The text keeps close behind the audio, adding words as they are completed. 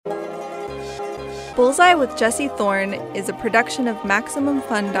Bullseye with Jesse Thorne is a production of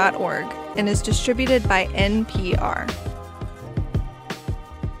MaximumFun.org and is distributed by NPR.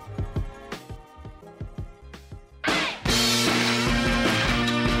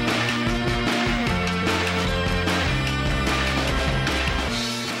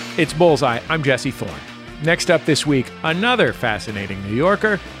 It's Bullseye. I'm Jesse Thorne. Next up this week, another fascinating New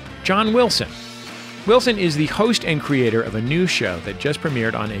Yorker, John Wilson. Wilson is the host and creator of a new show that just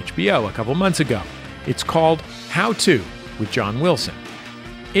premiered on HBO a couple months ago. It's called How To with John Wilson.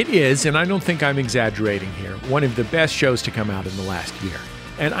 It is, and I don't think I'm exaggerating here, one of the best shows to come out in the last year.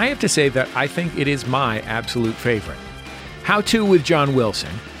 And I have to say that I think it is my absolute favorite. How To with John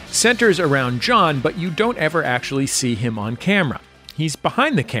Wilson centers around John, but you don't ever actually see him on camera. He's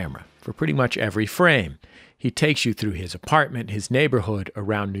behind the camera for pretty much every frame. He takes you through his apartment, his neighborhood,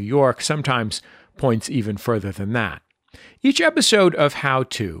 around New York, sometimes points even further than that. Each episode of How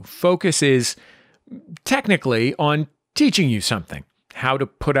To focuses technically on teaching you something, how to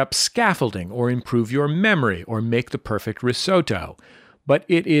put up scaffolding or improve your memory or make the perfect risotto. But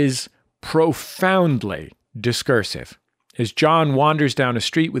it is profoundly discursive. As John wanders down a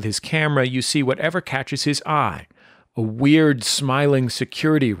street with his camera, you see whatever catches his eye. A weird, smiling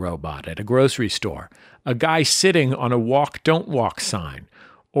security robot at a grocery store, a guy sitting on a walk, don't walk sign,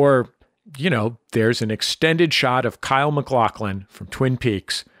 or, there's an extended shot of Kyle MacLachlan from Twin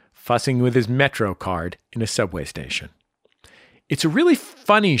Peaks fussing with his Metro card in a subway station. It's a really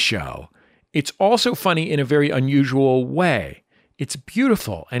funny show. It's also funny in a very unusual way. It's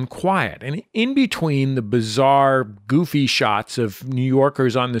beautiful and quiet, and in between the bizarre, goofy shots of New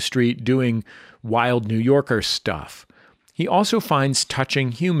Yorkers on the street doing wild New Yorker stuff, he also finds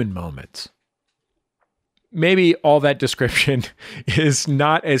touching human moments. Maybe all that description is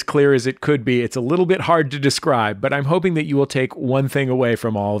not as clear as it could be. It's a little bit hard to describe, but I'm hoping that you will take one thing away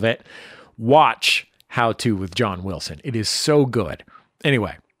from all of it. Watch How To with John Wilson. It is so good.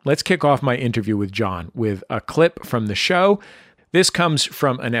 Anyway, let's kick off my interview with John with a clip from the show. This comes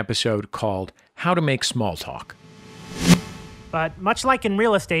from an episode called How to Make Small Talk. But much like in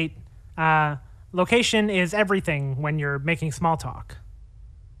real estate, location is everything when you're making small talk.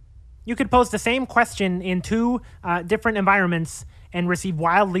 You could pose the same question in two different environments and receive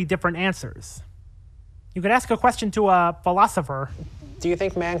wildly different answers. You could ask a question to a philosopher. Do you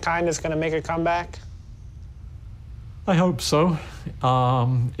think mankind is going to make a comeback? I hope so.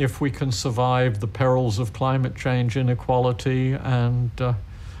 If we can survive the perils of climate change, inequality, and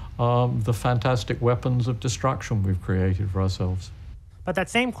the fantastic weapons of destruction we've created for ourselves. But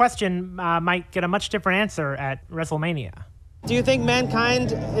that same question might get a much different answer at WrestleMania. Do you think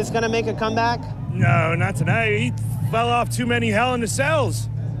mankind is going to make a comeback? No, not tonight. He fell off too many Hell in the Cells.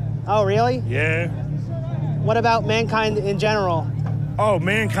 Oh, really? Yeah. What about mankind in general? Oh,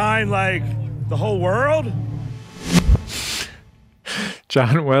 mankind, like the whole world?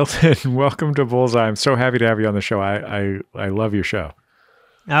 John Wilson, welcome to Bullseye. I'm so happy to have you on the show. I love your show.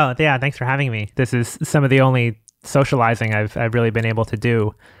 Oh, yeah, thanks for having me. This is some of the only socializing I've really been able to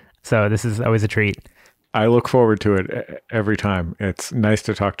do, so this is always a treat. I look forward to it every time. It's nice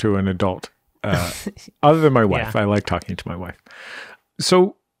to talk to an adult. Other than my wife. Yeah. I like talking to my wife.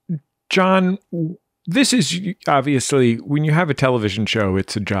 So, John, this is obviously, when you have a television show,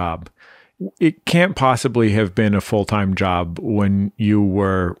 it's a job. It can't possibly have been a full-time job when you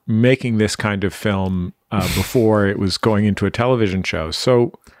were making this kind of film before it was going into a television show.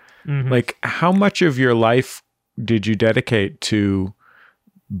 So, how much of your life did you dedicate to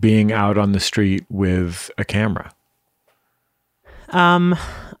being out on the street with a camera? A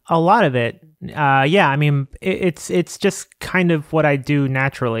lot of it. I mean, it's just kind of what I do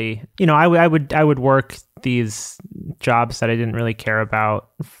naturally. I would work these jobs that I didn't really care about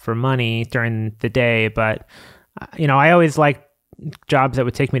for money during the day, but I always liked jobs that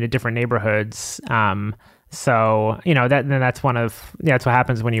would take me to different neighborhoods. So that's what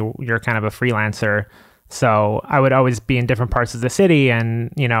happens when you're kind of a freelancer. So I would always be in different parts of the city,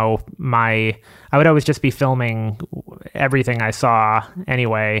 and I would always just be filming everything I saw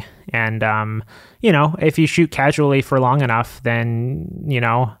anyway. And if you shoot casually for long enough, then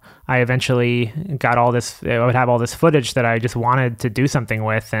I eventually got all this. I would have all this footage that I just wanted to do something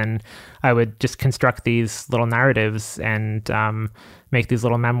with, and I would just construct these little narratives and make these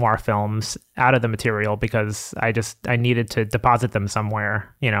little memoir films out of the material because I needed to deposit them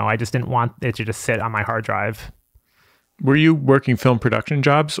somewhere. I just didn't want it to just sit on my hard drive. Were you working film production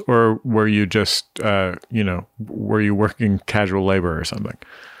jobs, or were you just, were you working casual labor or something?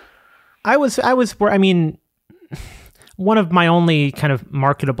 One of my only kind of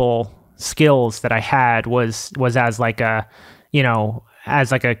marketable skills that I had was as like a,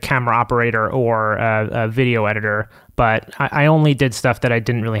 as like a camera operator or a video editor, but I only did stuff that I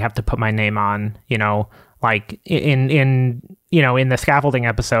didn't really have to put my name on, like in the scaffolding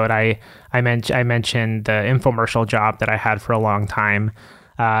episode, I mentioned the infomercial job that I had for a long time.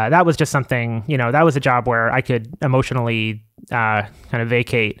 That was just something, that was a job where I could emotionally kind of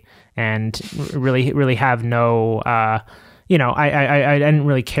vacate and really have no, I didn't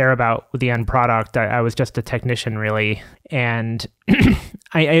really care about the end product. I was just a technician, really. And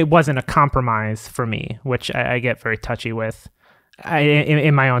it wasn't a compromise for me, which I get very touchy with.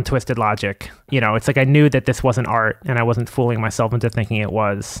 In my own twisted logic, it's like I knew that this wasn't art and I wasn't fooling myself into thinking it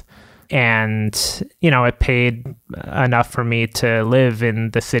was. And, it paid enough for me to live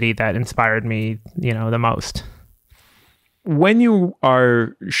in the city that inspired me, the most. When you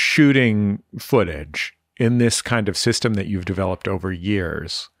are shooting footage in this kind of system that you've developed over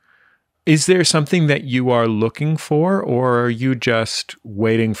years, is there something that you are looking for, or are you just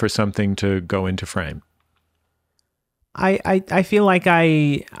waiting for something to go into frame? I feel like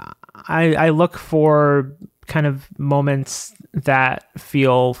I look for kind of moments that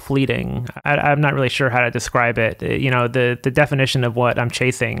feel fleeting. I'm not really sure how to describe it. The definition of what I'm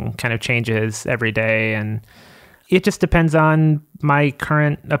chasing kind of changes every day, and it just depends on my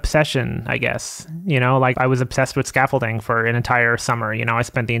current obsession, I guess. Like I was obsessed with scaffolding for an entire summer. I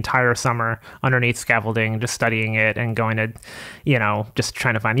spent the entire summer underneath scaffolding, just studying it and going to, just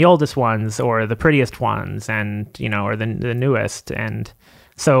trying to find the oldest ones or the prettiest ones and, or the newest. And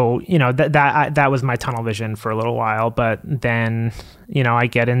so, that was my tunnel vision for a little while. But then, I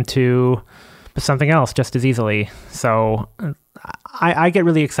get into something else just as easily. So I get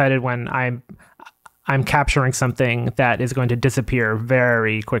really excited when I'm capturing something that is going to disappear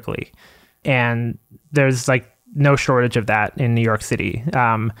very quickly. And there's like no shortage of that in New York City.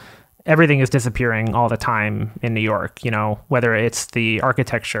 Everything is disappearing all the time in New York, whether it's the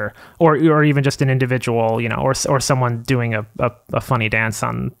architecture or even just an individual, or someone doing a funny dance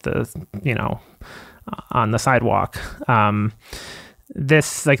on the, on the sidewalk.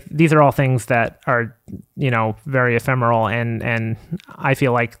 These are all things that are, very ephemeral, and I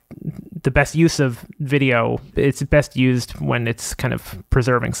feel like the best use of video, it's best used when it's kind of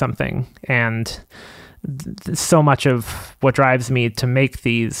preserving something. And so much of what drives me to make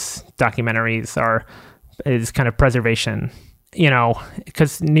these documentaries is kind of preservation,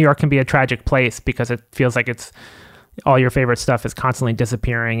 because New York can be a tragic place because it feels like it's all your favorite stuff is constantly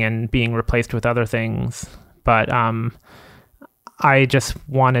disappearing and being replaced with other things. But I just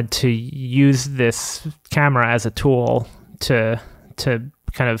wanted to use this camera as a tool to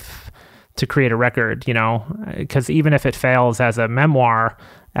kind of to create a record, because even if it fails as a memoir,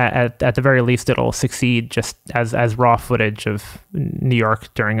 at the very least, it'll succeed just as raw footage of New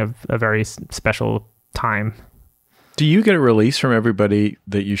York during a very special time. Do you get a release from everybody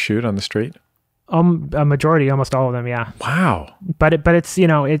that you shoot on the street? A majority, almost all of them, yeah. Wow. But it's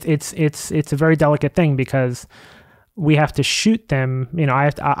it's a very delicate thing because we have to shoot them.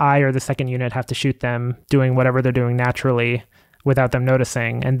 I or the second unit have to shoot them doing whatever they're doing naturally without them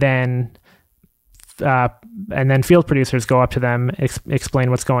noticing, and then field producers go up to them,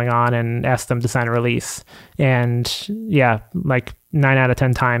 explain what's going on, and ask them to sign a release. And yeah, like 9 out of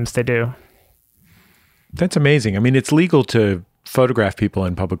 10 times they do. That's amazing. I mean, it's legal to photograph people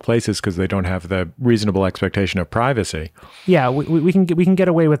in public places because they don't have the reasonable expectation of privacy. Yeah, we can get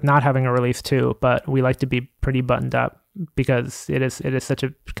away with not having a release too, but we like to be pretty buttoned up because it is such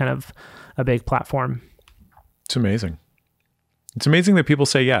a kind of a big platform. It's amazing. It's amazing that people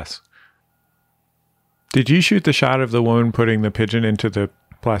say yes. Did you shoot the shot of the woman putting the pigeon into the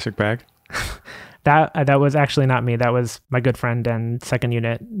plastic bag? That was actually not me. That was my good friend and second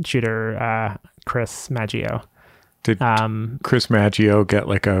unit shooter, Chris Maggio. Did Chris Maggio get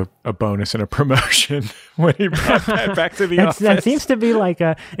like a bonus and a promotion when he brought that back to the office? That seems to be like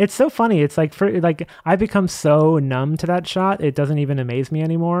it's so funny. It's like I become so numb to that shot. It doesn't even amaze me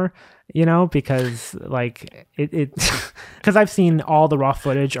anymore, because like because I've seen all the raw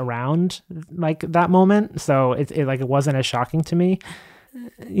footage around like that moment. So it wasn't as shocking to me.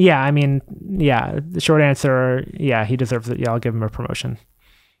 Yeah. I mean, yeah, the short answer, yeah, he deserves it. Yeah, I'll give him a promotion.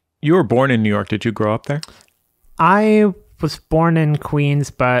 You were born in New York. Did you grow up there? I was born in Queens,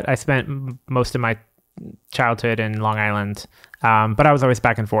 but I spent most of my childhood in Long Island. But I was always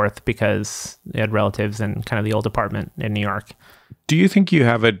back and forth because I had relatives in kind of the old apartment in New York. Do you think you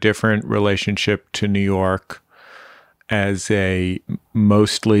have a different relationship to New York as a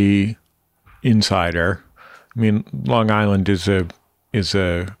mostly insider? I mean, Long Island is a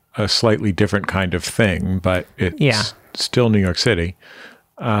slightly different kind of thing, but it's still New York City.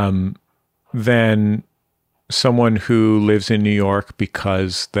 Then someone who lives in New York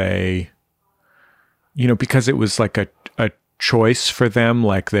because they, because it was like a choice for them,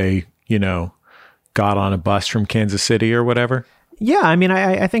 like they, got on a bus from Kansas City or whatever? Yeah, I mean,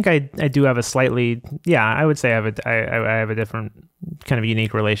 I think I do have a slightly, I would say I have a different kind of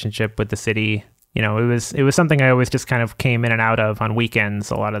unique relationship with the city. It was something I always just kind of came in and out of on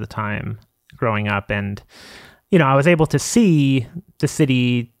weekends a lot of the time growing up. And, I was able to see the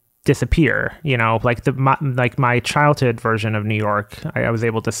city disappear, like my childhood version of New York. I was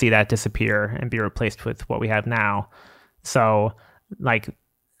able to see that disappear and be replaced with what we have now. So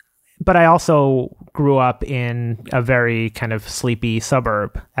but I also grew up in a very kind of sleepy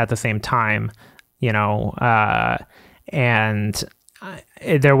suburb at the same time, and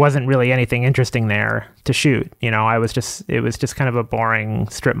there wasn't really anything interesting there to shoot. It was just kind of a boring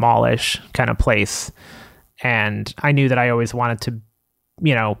strip mall-ish kind of place. And I knew that I always wanted to,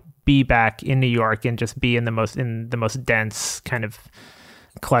 be back in New York and just be in the most dense kind of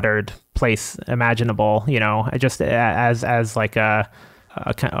cluttered place imaginable, just as like a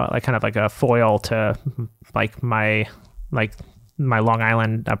kind of like a foil to like my Long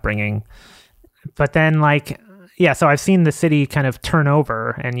Island upbringing. But then so I've seen the city kind of turn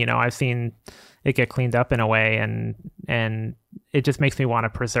over, and I've seen it get cleaned up in a way, and it just makes me want to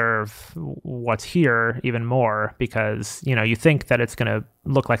preserve what's here even more, because you think that it's going to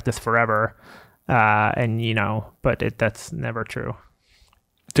look like this forever, but that's never true.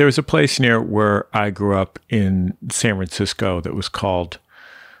 There was a place near where I grew up in San Francisco that was called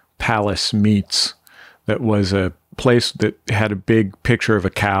Palace Meats. That was a place that had a big picture of a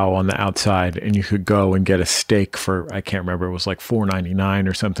cow on the outside, and you could go and get a steak for, I can't remember, it was like $4.99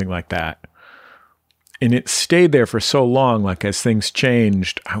 or something like that. And it stayed there for so long, like as things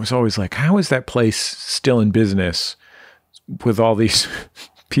changed, I was always like, how is that place still in business with all these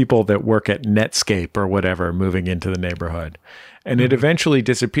people that work at Netscape or whatever moving into the neighborhood? And it eventually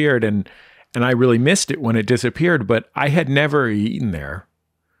disappeared, and I really missed it when it disappeared, but I had never eaten there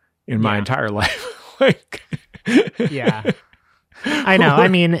in my entire life. Yeah. I know. I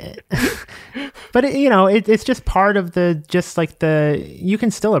mean, but it's just part of you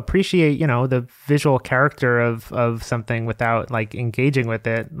can still appreciate, the visual character of something without engaging with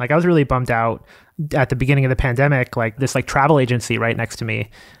it. I was really bummed out at the beginning of the pandemic, this travel agency right next to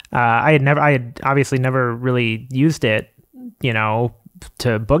me. I had obviously never really used it,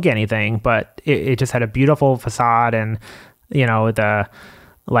 to book anything, but it just had a beautiful facade, and,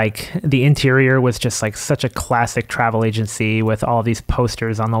 the interior was just such a classic travel agency with all these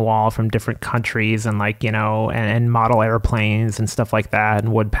posters on the wall from different countries, and and model airplanes and stuff like that,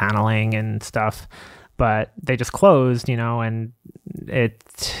 and wood paneling and stuff. But they just closed, and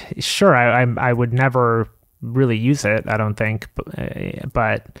I would never really use it, I don't think,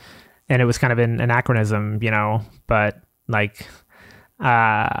 but and it was kind of an anachronism, but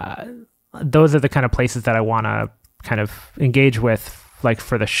those are the kind of places that I want to kind of engage with,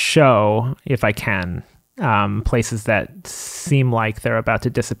 for the show, if I can. Places that seem like they're about to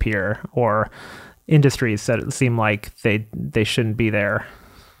disappear, or industries that seem like they shouldn't be there.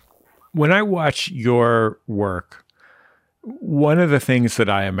 When I watch your work, one of the things that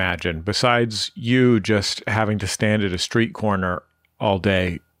I imagine, besides you just having to stand at a street corner all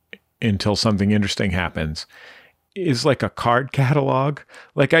day until something interesting happens, is like a card catalog.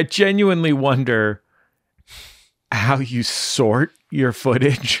 I genuinely wonder how you sort your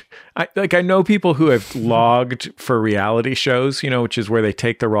footage. I know people who have logged for reality shows, which is where they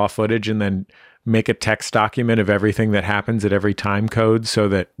take the raw footage and then make a text document of everything that happens at every time code, so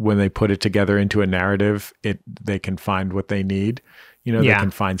that when they put it together into a narrative, they can find what they need. They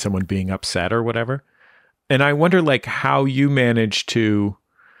can find someone being upset or whatever. And I wonder how you manage to,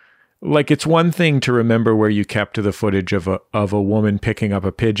 it's one thing to remember where you kept the footage of a woman picking up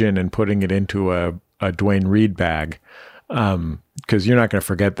a pigeon and putting it into a Duane Reade bag, because you're not going to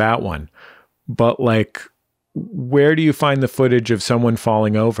forget that one. But where do you find the footage of someone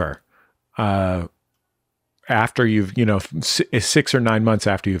falling over after you've, 6 or 9 months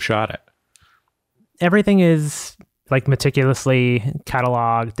after you've shot it? Everything is meticulously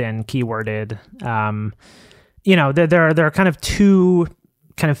cataloged and keyworded. There are kind of two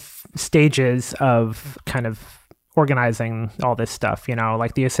kind of stages of kind of organizing all this stuff.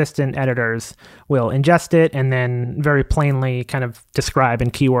 The assistant editors will ingest it and then very plainly kind of describe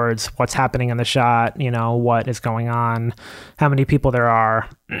in keywords what's happening in the shot, what is going on, how many people there are,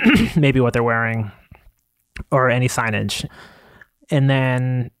 maybe what they're wearing, or any signage. And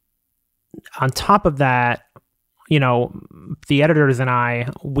then on top of that, the editors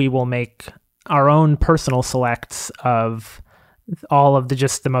and we will make our own personal selects of all of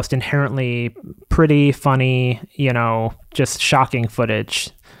just the most inherently pretty, funny, just shocking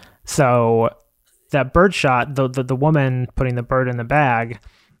footage. So that bird shot, the woman putting the bird in the bag,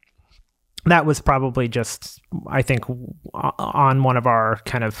 that was probably just, I think, on one of our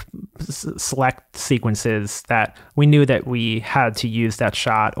kind of select sequences that we knew that we had to use that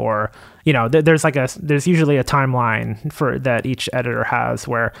shot, or, there's usually a timeline for that each editor has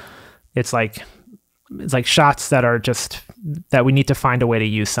where it's like shots that are just that we need to find a way to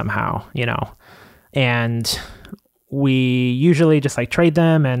use somehow, and we usually just like trade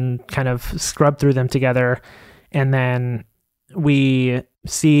them and kind of scrub through them together. And then we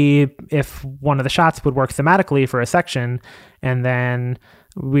see if one of the shots would work thematically for a section, and then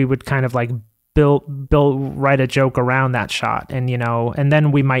we would kind of like write a joke around that shot, and and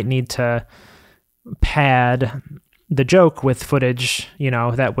then we might need to pad the joke with footage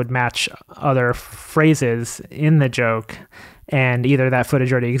that would match other phrases in the joke, and either that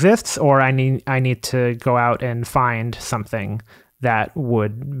footage already exists, or I need to go out and find something that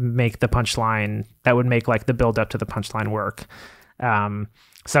would make the punchline, that would make like the build up to the punchline work.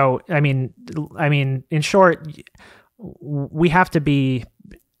 So, I mean, in short, we have to be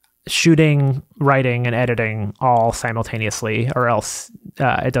shooting, writing, and editing all simultaneously, or else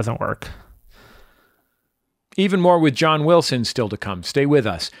it doesn't work. Even more with John Wilson still to come. Stay with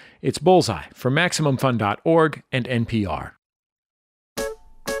us. It's Bullseye from MaximumFun.org and NPR.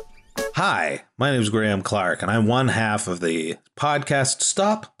 Hi, my name is Graham Clark, and I'm one half of the podcast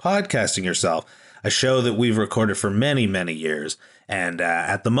Stop Podcasting Yourself, a show that we've recorded for many, many years. And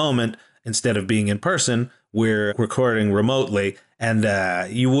at the moment, instead of being in person, we're recording remotely, and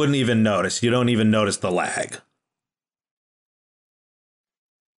you wouldn't even notice. You don't even notice the lag.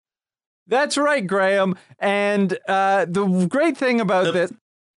 That's right, Graham. And the great thing about this...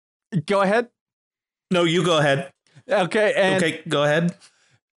 Go ahead. No, you go ahead. Okay. Okay, go ahead.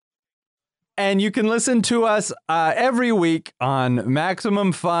 And you can listen to us every week on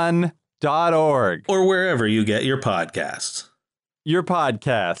MaximumFun.org. Or wherever you get your podcasts.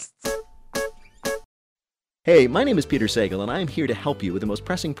 Hey, my name is Peter Sagal, and I'm here to help you with the most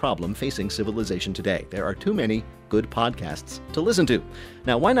pressing problem facing civilization today. There are too many good podcasts to listen to.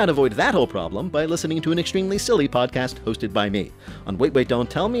 Now, why not avoid that whole problem by listening to an extremely silly podcast hosted by me? On Wait, Wait, Don't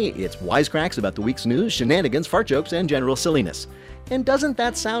Tell Me, it's wisecracks about the week's news, shenanigans, fart jokes, and general silliness. And doesn't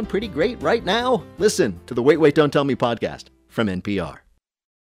that sound pretty great right now? Listen to the Wait, Wait, Don't Tell Me podcast from NPR.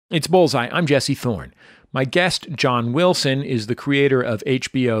 It's Bullseye. I'm Jesse Thorne. My guest, John Wilson, is the creator of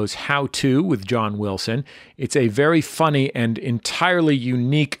HBO's How To with John Wilson. It's a very funny and entirely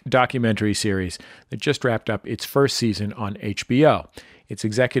unique documentary series that just wrapped up its first season on HBO. It's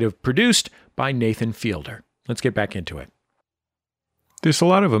executive produced by Nathan Fielder. Let's get back into it. There's a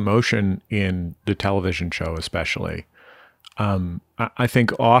lot of emotion in the television show, especially. I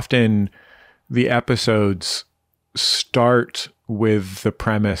think often the episodes start with the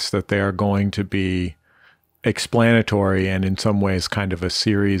premise that they are going to be explanatory and in some ways kind of a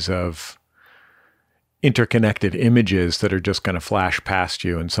series of interconnected images that are just going to flash past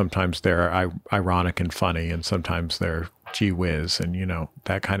you. And sometimes they're ironic and funny, and sometimes they're gee whiz and,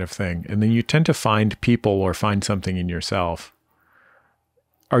 that kind of thing. And then you tend to find people or find something in yourself.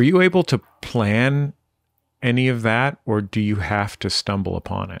 Are you able to plan any of that, or do you have to stumble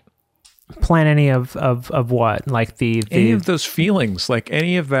upon it? Plan any of what? Like any of those feelings, like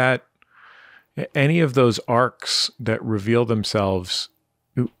any of that, any of those arcs that reveal themselves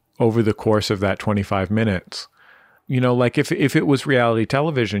over the course of that 25 minutes. Like if it was reality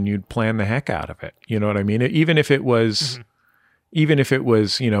television, you'd plan the heck out of it. You know what I mean? Even if it was,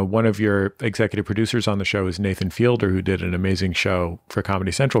 one of your executive producers on the show is Nathan Fielder, who did an amazing show for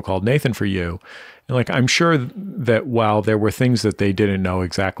Comedy Central called Nathan for You. And like, I'm sure that while there were things that they didn't know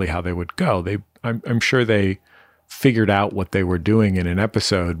exactly how they would go, I'm sure they figured out what they were doing in an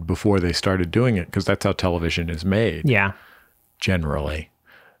episode before they started doing it, because that's how television is made. Yeah. Generally.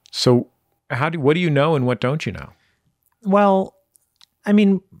 So what do you know and what don't you know? Well, I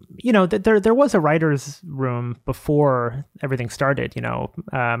mean, there was a writer's room before everything started,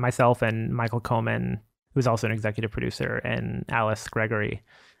 myself and Michael Coman, who's also an executive producer, and Alice Gregory.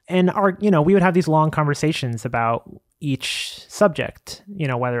 And we would have these long conversations about each subject,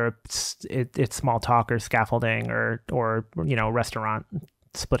 whether it's small talk or scaffolding or restaurant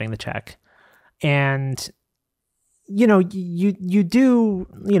splitting the check. And, you do,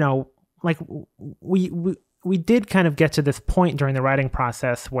 like we did kind of get to this point during the writing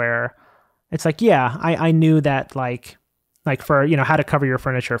process where it's like, yeah, I knew that like for, How to Cover Your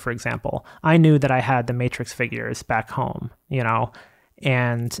Furniture, for example, I knew that I had the Matrix figures back home,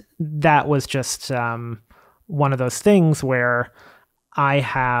 and that was just one of those things where I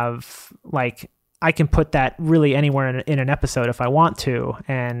can put that really anywhere in an episode if I want to.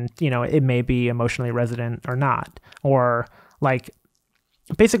 And, it may be emotionally resonant or not. Or like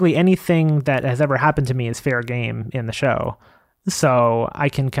basically anything that has ever happened to me is fair game in the show. So I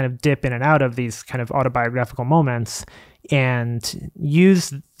can kind of dip in and out of these kind of autobiographical moments and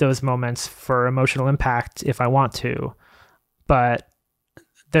use those moments for emotional impact if I want to. But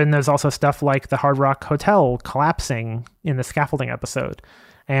then there's also stuff like the Hard Rock Hotel collapsing in the scaffolding episode.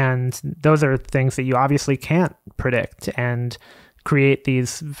 And those are things that you obviously can't predict and create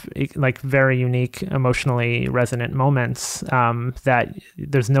these like very unique, emotionally resonant moments that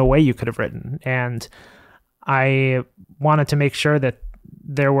there's no way you could have written. And I wanted to make sure that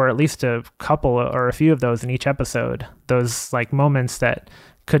there were at least a couple or a few of those in each episode, those like moments that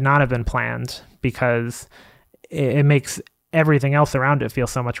could not have been planned, because it makes everything else around it feel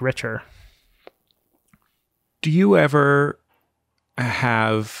so much richer. Do you ever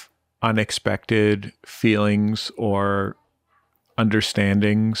have unexpected feelings or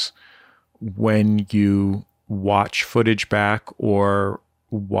understandings when you watch footage back or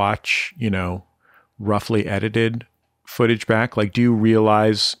watch, roughly edited footage back? Like, do you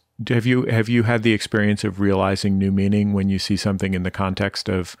realize, have you had the experience of realizing new meaning when you see something in the context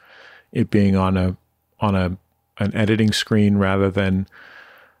of it being on an editing screen rather than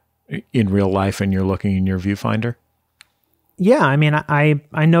in real life and you're looking in your viewfinder? Yeah, I mean,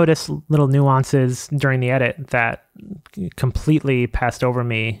 I noticed little nuances during the edit that completely passed over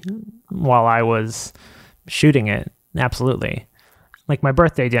me while I was shooting it. Absolutely. Like my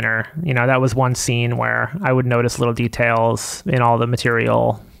birthday dinner, that was one scene where I would notice little details in all the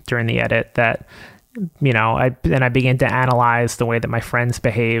material during the edit that, I began to analyze the way that my friends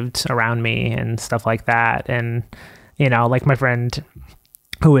behaved around me and stuff like that. And, like my friend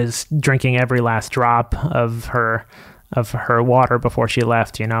who was drinking every last drop of her water before she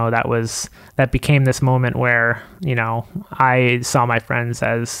left, that became this moment where, I saw my friends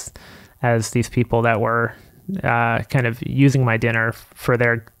as these people that were kind of using my dinner for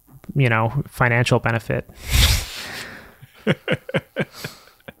their, financial benefit.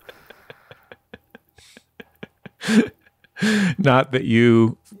 Not that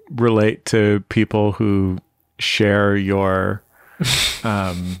you relate to people who share your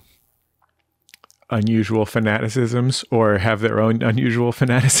unusual fanaticisms or have their own unusual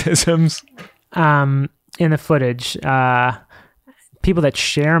fanaticisms. In the footage, people that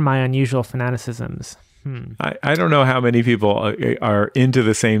share my unusual fanaticisms. I don't know how many people are into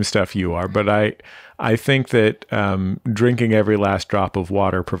the same stuff you are, but I think that drinking every last drop of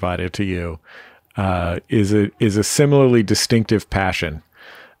water provided to you is a similarly distinctive passion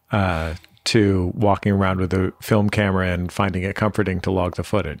to walking around with a film camera and finding it comforting to log the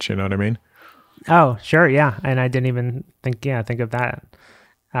footage. You know what I mean? Oh, sure, yeah. And I didn't even think of that.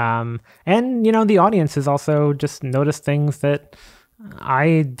 And the audience has also just noticed things that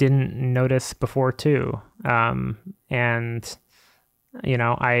I didn't notice before too. I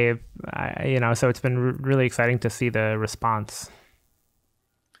so it's been really exciting to see the response.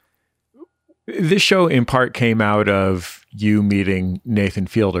 This show in part came out of you meeting Nathan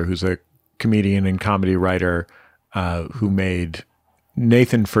Fielder, who's a comedian and comedy writer, who made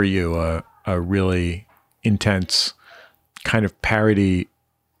Nathan for You a really intense kind of parody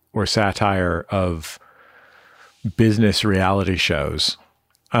or satire of business reality shows.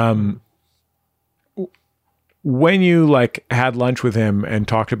 When you had lunch with him and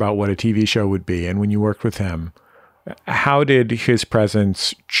talked about what a TV show would be, and when you worked with him, how did his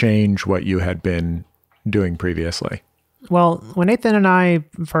presence change what you had been doing previously? Well, when Nathan and I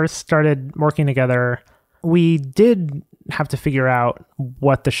first started working together, we did have to figure out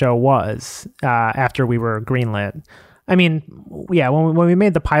what the show was after we were greenlit. I mean, yeah, when we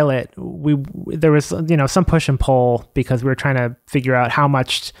made the pilot, there was some push and pull because we were trying to figure out how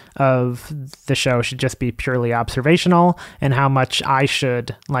much of the show should just be purely observational and how much I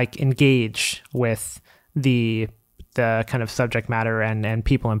should engage with the kind of subject matter and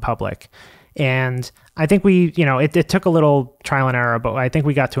people in public. And I think it took a little trial and error, but I think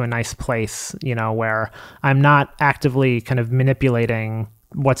we got to a nice place, where I'm not actively kind of manipulating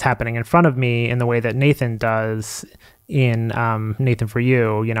what's happening in front of me in the way that Nathan does in Nathan for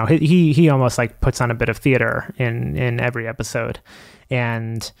You. He almost puts on a bit of theater in every episode.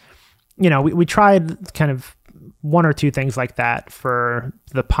 And, we tried kind of one or two things like that for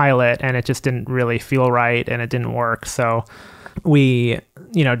the pilot, and it just didn't really feel right and it didn't work. So we,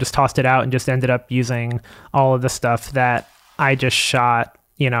 just tossed it out and just ended up using all of the stuff that I just shot,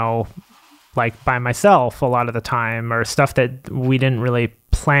 like by myself a lot of the time, or stuff that we didn't really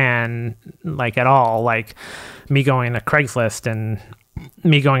plan like at all, like me going on Craigslist and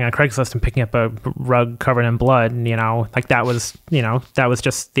picking up a rug covered in blood, and, like that was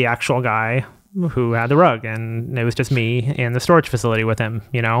just the actual guy who had the rug, and it was just me in the storage facility with him,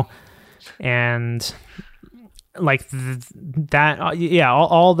 and like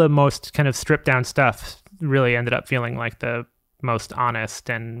all the most kind of stripped down stuff really ended up feeling like the most honest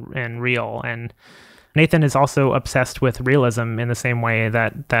and real. And Nathan is also obsessed with realism in the same way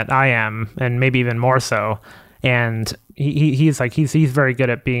that I am, and maybe even more so. And he's very good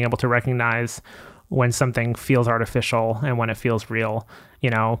at being able to recognize when something feels artificial and when it feels real,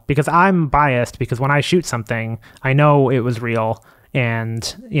 because I'm biased, because when I shoot something, I know it was real,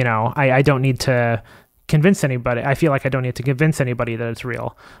 and, I don't need to convince anybody. I feel like I don't need to convince anybody that it's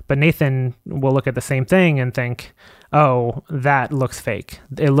real. But Nathan will look at the same thing and think, oh, that looks fake.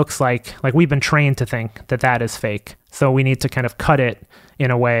 It looks like we've been trained to think that is fake. So we need to kind of cut it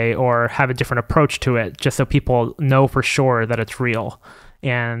in a way, or have a different approach to it, just so people know for sure that it's real.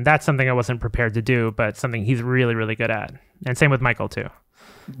 And that's something I wasn't prepared to do, but something he's really, really good at. And same with Michael too.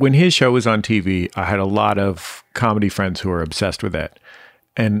 When his show was on TV, I had a lot of comedy friends who were obsessed with it.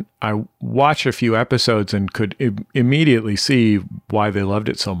 And I watched a few episodes and could immediately see why they loved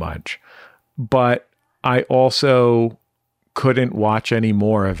it so much. But I also couldn't watch any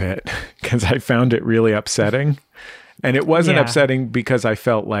more of it because I found it really upsetting. And it wasn't upsetting because I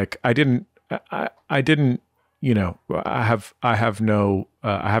felt like I have no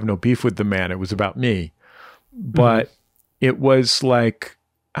beef with the man. It was about me. But it was like,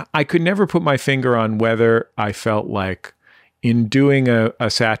 I could never put my finger on whether I felt like, in doing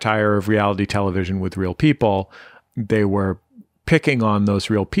a satire of reality television with real people, they were picking on those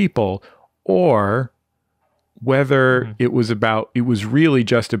real people, or whether it was really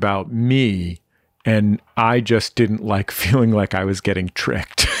just about me, and I just didn't like feeling like I was getting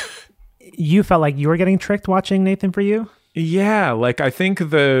tricked. You felt like you were getting tricked watching Nathan For You? Yeah, like I think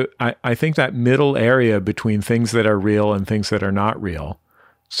that middle area between things that are real and things that are not real,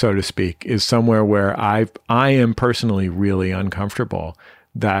 so to speak, is somewhere where I am personally really uncomfortable.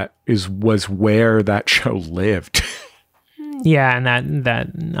 That was where that show lived. Yeah, and that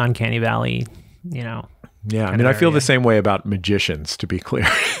uncanny valley, Yeah, I mean, I feel the same way about magicians, to be clear.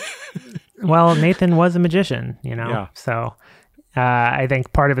 Well, Nathan was a magician, Yeah. So I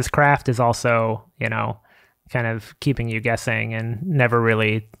think part of his craft is also, kind of keeping you guessing and never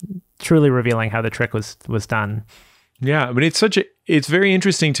really truly revealing how the trick was done. Yeah, but it's very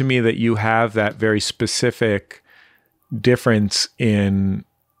interesting to me that you have that very specific difference in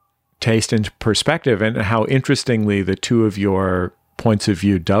taste and perspective, and how interestingly the two of your points of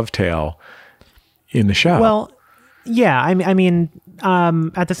view dovetail in the show. Well, yeah, I mean,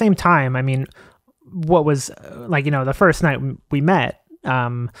 at the same time, I mean, what was like, the first night we met,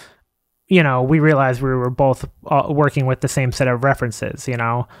 we realized we were both working with the same set of references,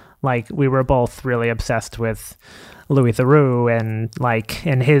 like we were both really obsessed with Louis Theroux and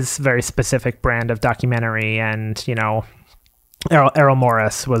his very specific brand of documentary, and Errol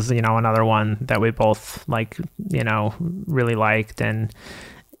Morris was another one that we both really liked, and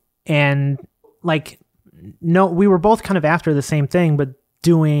like no, we were both kind of after the same thing, but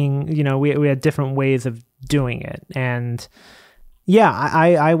doing we had different ways of doing it. And yeah,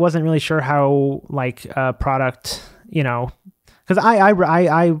 I wasn't really sure how a product, because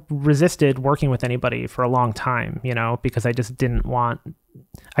I resisted working with anybody for a long time, because I just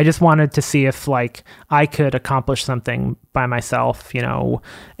wanted to see if I could accomplish something by myself,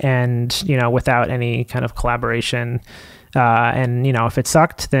 and, without any kind of collaboration. And, if it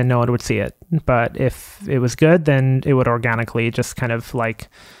sucked, then no one would see it. But if it was good, then it would organically just kind of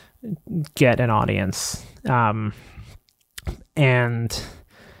get an audience. And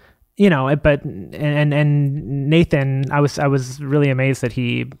Nathan, I was really amazed that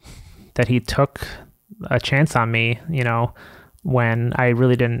he took a chance on me, when I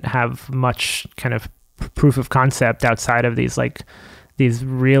really didn't have much kind of proof of concept outside of these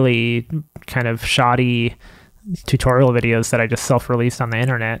really kind of shoddy tutorial videos that I just self-released on the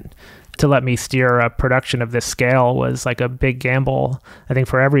internet. To let me steer a production of this scale was a big gamble, I think,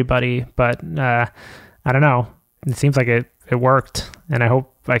 for everybody. But I don't know. It seems like it worked, and I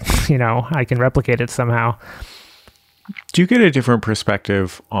hope I can replicate it somehow. Do you get a different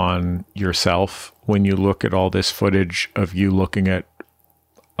perspective on yourself when you look at all this footage of you looking at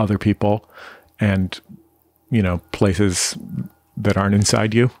other people and, places that aren't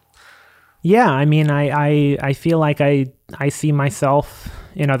inside you? Yeah, I mean, I feel like I see myself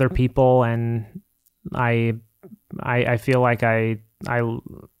in other people, and I feel like I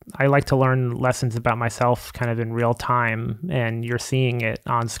I like to learn lessons about myself kind of in real time, and you're seeing it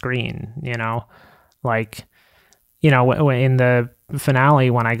on screen, like, in the finale,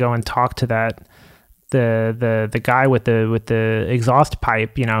 when I go and talk to the guy with the exhaust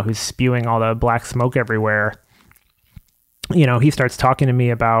pipe, who's spewing all the black smoke everywhere, he starts talking to me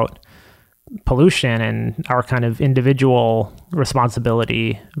about pollution and our kind of individual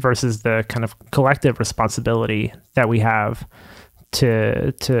responsibility versus the kind of collective responsibility that we have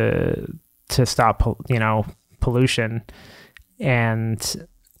to stop, pollution. And,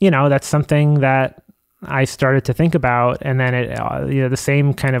 that's something that I started to think about. And then the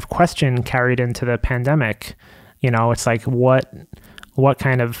same kind of question carried into the pandemic. It's like, what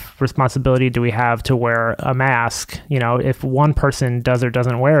kind of responsibility do we have to wear a mask? If one person does or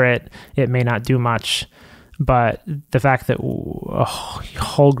doesn't wear it, it may not do much. But the fact that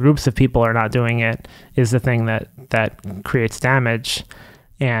whole groups of people are not doing it is the thing that creates damage.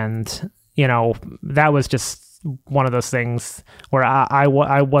 And, that was just one of those things where I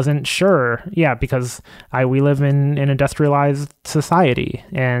wasn't sure. Yeah, because we live in an industrialized society,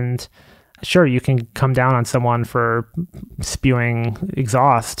 and sure, you can come down on someone for spewing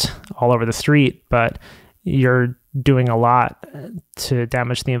exhaust all over the street, but you're doing a lot to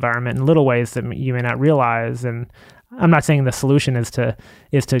damage the environment in little ways that you may not realize. And I'm not saying the solution is to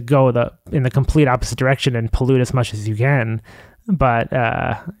go in the complete opposite direction and pollute as much as you can, but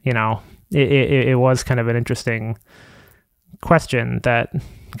it was kind of an interesting question that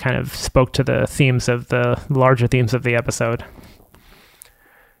kind of spoke to the larger themes of the episode.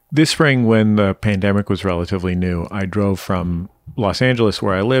 This spring, when the pandemic was relatively new, I drove from Los Angeles,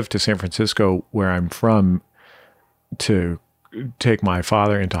 where I live, to San Francisco, where I'm from, to take my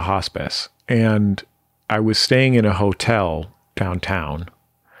father into hospice. And I was staying in a hotel downtown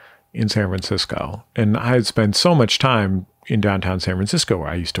in San Francisco. And I had spent so much time in downtown San Francisco, where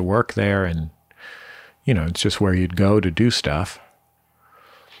I used to work there. And, it's just where you'd go to do stuff.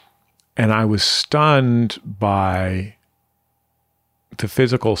 And I was stunned by the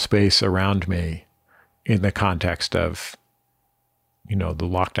physical space around me in the context of, the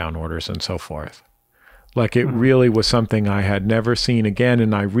lockdown orders and so forth. Like, it really was something I had never seen again.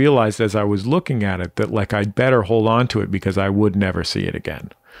 And I realized as I was looking at it that, like, I'd better hold on to it because I would never see it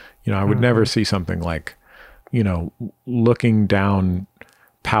again. I would never see something like, looking down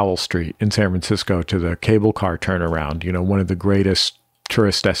Powell Street in San Francisco to the cable car turnaround, one of the greatest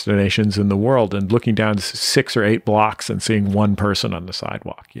tourist destinations in the world, and looking down 6 or 8 blocks and seeing one person on the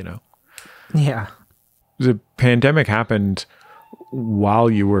sidewalk, Yeah. The pandemic happened while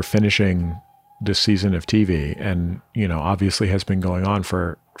you were finishing this season of TV, and, obviously has been going on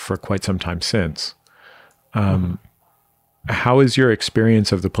for quite some time since. How has your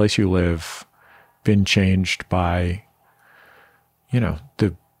experience of the place you live been changed by,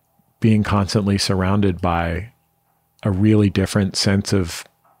 the being constantly surrounded by a really different sense of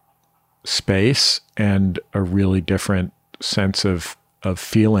space and a really different sense of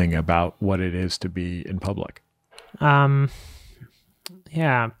feeling about what it is to be in public? Yeah.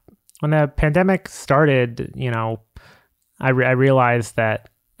 When the pandemic started, I realized that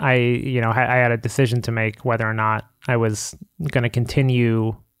I had a decision to make whether or not I was going to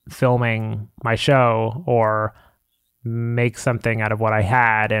continue filming my show or make something out of what I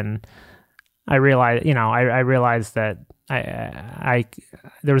had. And I realized, I realized that I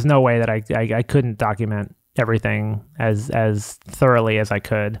there was no way that I couldn't document everything as thoroughly as I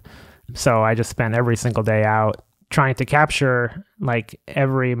could. So I just spent every single day out trying to capture like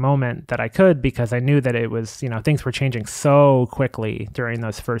every moment that I could, because I knew that it was, things were changing so quickly during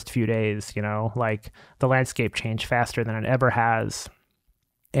those first few days, like the landscape changed faster than it ever has.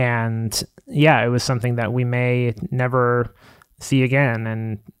 And yeah, it was something that we may never see again.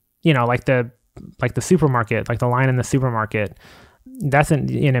 And, like the supermarket, like the line in the supermarket, that's an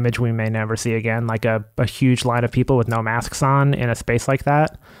image we may never see again. Like a huge line of people with no masks on in a space like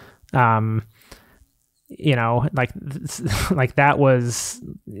that. Like that was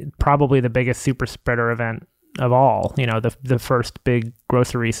probably the biggest super spreader event of all, the first big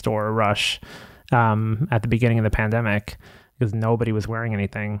grocery store rush at the beginning of the pandemic, because nobody was wearing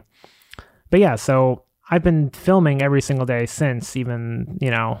anything. But yeah, so I've been filming every single day since, even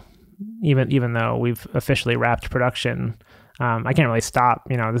though we've officially wrapped production. I can't really stop,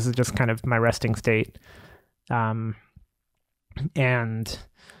 this is just kind of my resting state. And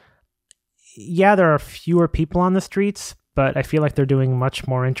yeah, there are fewer people on the streets, but I feel like they're doing much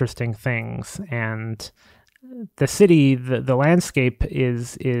more interesting things. And the city, the landscape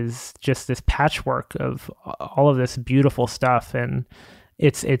is just this patchwork of all of this beautiful stuff. And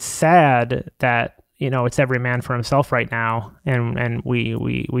it's sad that, it's every man for himself right now, and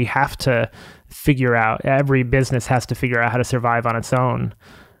we have to figure out, every business has to figure out how to survive on its own.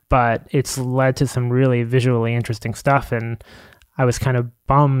 But it's led to some really visually interesting stuff, and I was kind of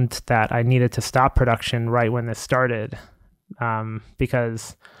bummed that I needed to stop production right when this started,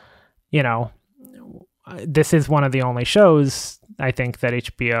 because, this is one of the only shows I think that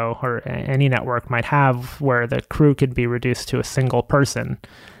HBO or any network might have where the crew could be reduced to a single person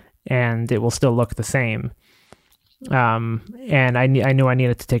and it will still look the same. And I knew I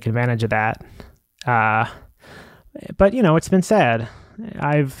needed to take advantage of that. But, it's been sad.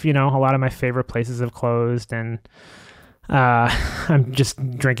 A lot of my favorite places have closed, and I'm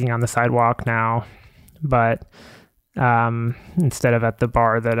just drinking on the sidewalk now, but instead of at the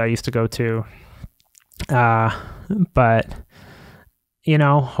bar that I used to go to. But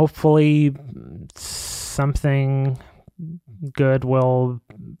hopefully something good will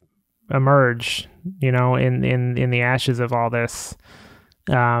emerge, in the ashes of all this.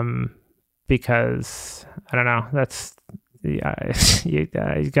 Because I don't know, that's, you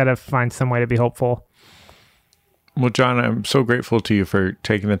got to find some way to be hopeful. Well, John, I'm so grateful to you for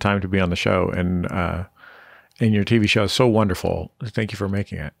taking the time to be on the show, and your TV show is so wonderful. Thank you for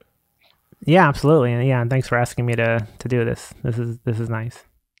making it. Yeah, absolutely. And thanks for asking me to do this. This is nice.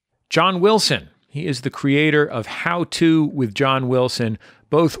 John Wilson. He is the creator of How To with John Wilson,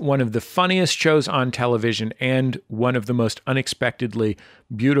 both one of the funniest shows on television and one of the most unexpectedly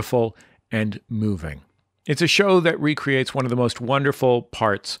beautiful and moving. It's a show that recreates one of the most wonderful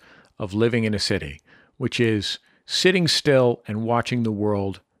parts of living in a city, which is sitting still and watching the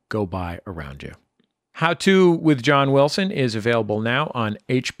world go by around you. How To with John Wilson is available now on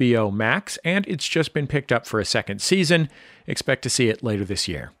HBO Max, and it's just been picked up for a second season. Expect to see it later this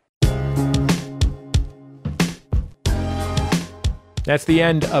year. That's the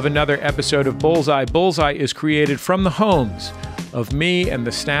end of another episode of Bullseye. Bullseye is created from the homes of me and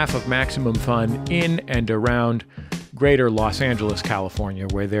the staff of Maximum Fun in and around greater Los Angeles, California,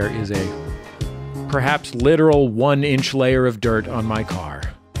 where there is a perhaps literal 1-inch layer of dirt on my car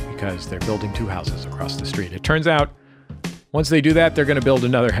because they're building 2 houses across the street. It turns out once they do that, they're going to build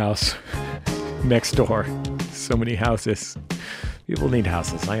another house next door. So many houses. People need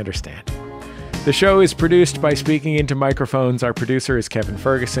houses. I understand. The show is produced by Speaking Into Microphones. Our producer is Kevin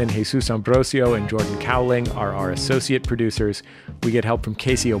Ferguson. Jesus Ambrosio and Jordan Cowling are our associate producers. We get help from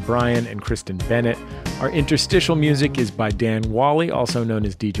Casey O'Brien and Kristen Bennett. Our interstitial music is by Dan Wally, also known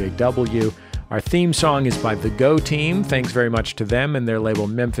as DJ W. Our theme song is by The Go Team. Thanks very much to them and their label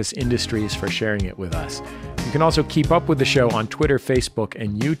Memphis Industries for sharing it with us. You can also keep up with the show on Twitter, Facebook,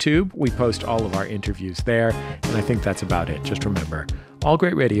 and YouTube. We post all of our interviews there, and I think that's about it. Just remember, all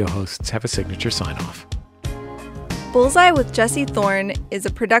great radio hosts have a signature sign-off. Bullseye with Jesse Thorne is a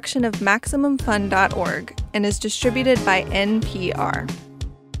production of MaximumFun.org and is distributed by NPR.